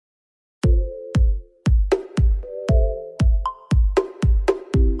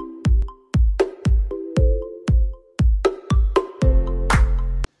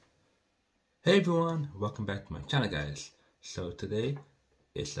Hey everyone, welcome back to my channel guys. So today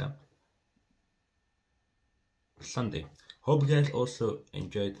is Sunday. Hope you guys also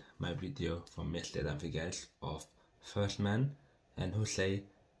enjoyed my video from yesterday for you guys of First Man and who say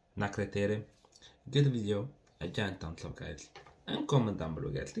Nakretere. Give the video a giant thumbs up guys and comment down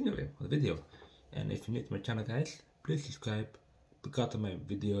below guys think of it for the video. And if you're new to my channel guys, please subscribe because of my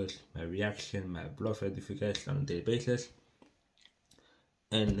videos, my reaction, my vlogs ready for you guys on a daily basis.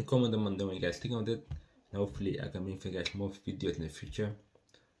 And comment them on what you guys think of it. And hopefully I can bring for you guys more videos in the future,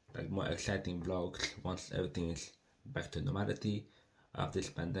 like more exciting vlogs once everything is back to normality after this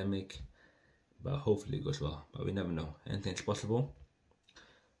pandemic. But hopefully it goes well, but we never know, anything's possible.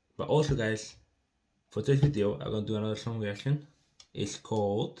 But also guys, for this video I'm gonna do another song reaction. It's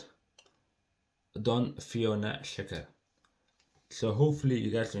called Don Fiona Sheqer. So hopefully you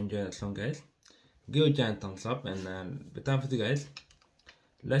guys will enjoy that song guys. Give a giant thumbs up, and without further guys,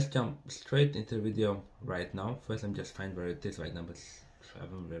 let's jump straight into the video right now. First, I'm just finding where it is right now, but I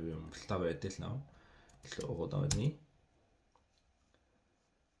haven't really started where it is now. So hold on with me.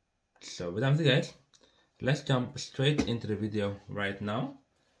 So without the guys, let's jump straight into the video right now,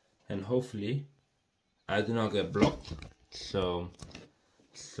 and hopefully I do not get blocked. So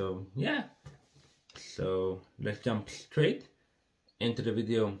yeah. So let's jump straight into the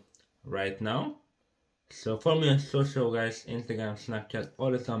video right now. So follow me on social guys, Instagram, Snapchat,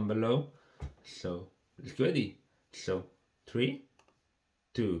 all is down below. So let's get ready. So 3,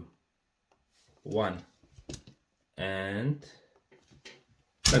 2, 1, and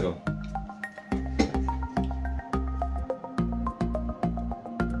let go.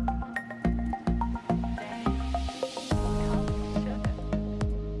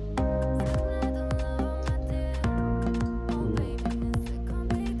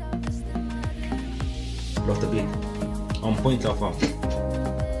 Love the beat. On point so far.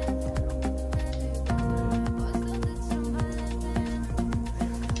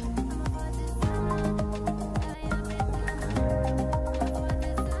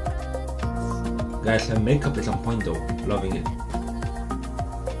 Guys, the makeup is on point though. Loving it.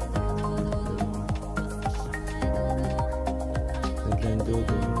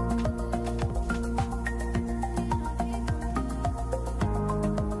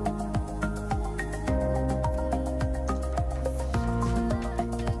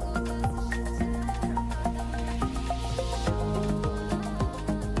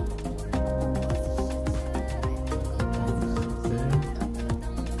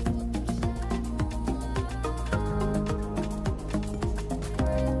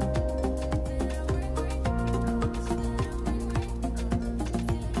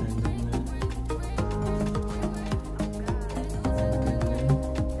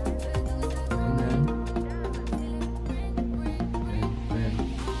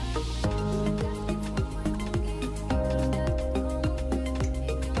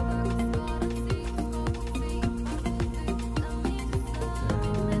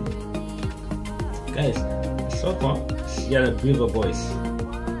 Guys, so far, she had a beautiful voice.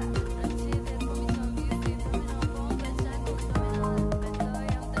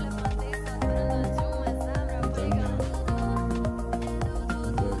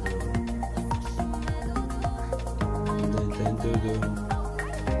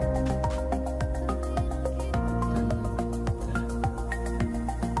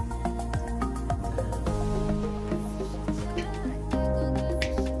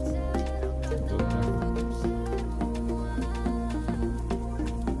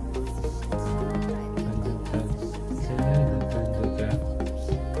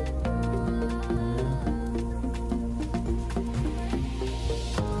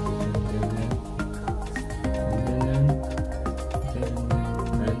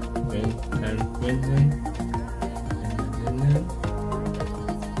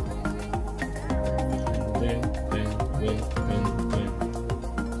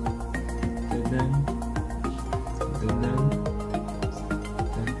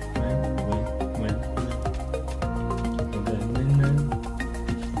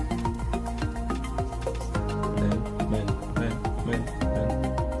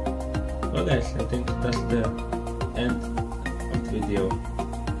 Well guys, I think that's the end of the video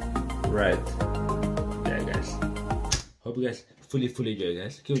right there guys. Hope you guys fully enjoy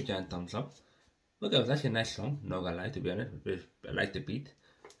guys. Give it a giant thumbs up. Look, it was actually a nice song, not gonna lie, to be honest. I like the beat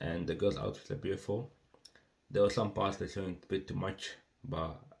and the girls' outfits are beautiful. There were some parts that showing a bit too much,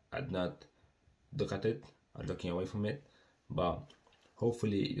 but I did not look at it. I'm looking away from it. But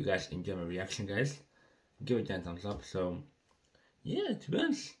hopefully you guys enjoy my reaction guys. Give it a giant thumbs up. So yeah, to be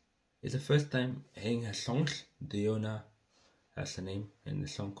honest, it's the first time hearing her songs. Diona, that's the name, and the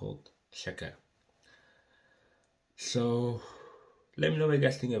song called Sheqer. So let me know what you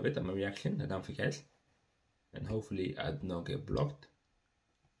guys think of it and my reaction, and don't forget. And hopefully I do not get blocked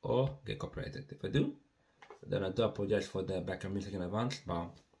or get copyrighted. If I do, then I do apologize for the background music in advance, but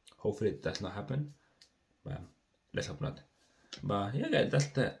hopefully it does not happen. But let's hope not. But yeah guys, that's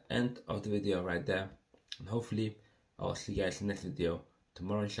the end of the video right there. And hopefully I'll see you guys in the next video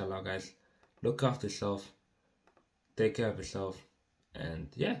tomorrow, inshallah guys. Look after yourself, take care of yourself, and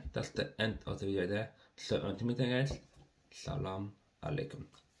yeah, that's the end of the video there. So until meeting guys, salam alaikum.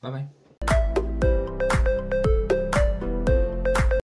 Bye bye.